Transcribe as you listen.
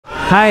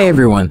Hi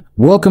everyone,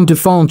 welcome to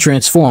Phone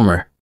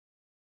Transformer.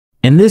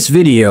 In this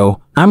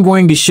video, I'm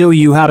going to show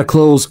you how to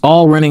close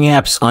all running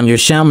apps on your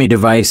Xiaomi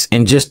device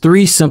in just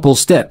 3 simple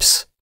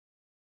steps.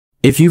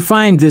 If you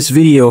find this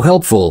video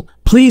helpful,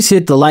 please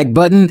hit the like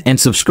button and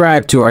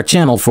subscribe to our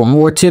channel for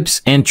more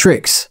tips and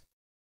tricks.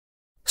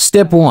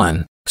 Step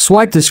 1.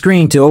 Swipe the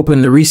screen to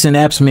open the Recent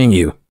Apps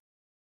menu.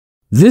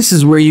 This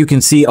is where you can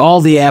see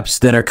all the apps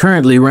that are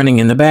currently running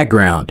in the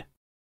background.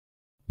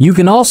 You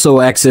can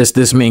also access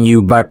this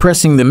menu by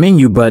pressing the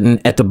menu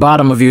button at the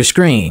bottom of your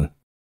screen.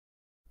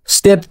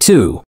 Step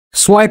 2.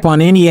 Swipe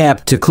on any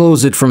app to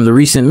close it from the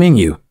recent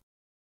menu.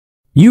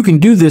 You can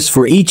do this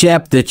for each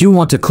app that you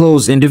want to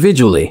close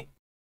individually.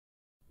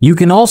 You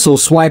can also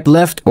swipe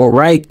left or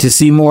right to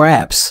see more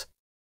apps.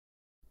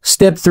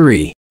 Step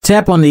 3.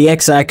 Tap on the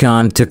X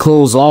icon to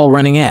close all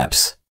running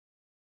apps.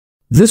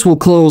 This will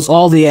close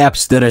all the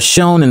apps that are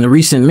shown in the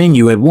recent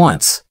menu at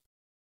once.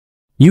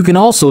 You can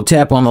also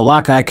tap on the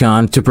lock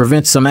icon to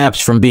prevent some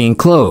apps from being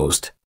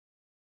closed.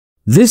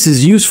 This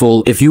is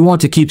useful if you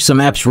want to keep some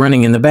apps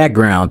running in the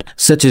background,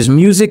 such as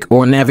music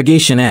or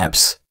navigation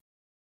apps.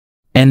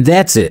 And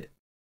that's it.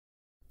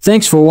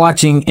 Thanks for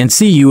watching and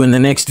see you in the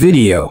next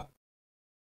video.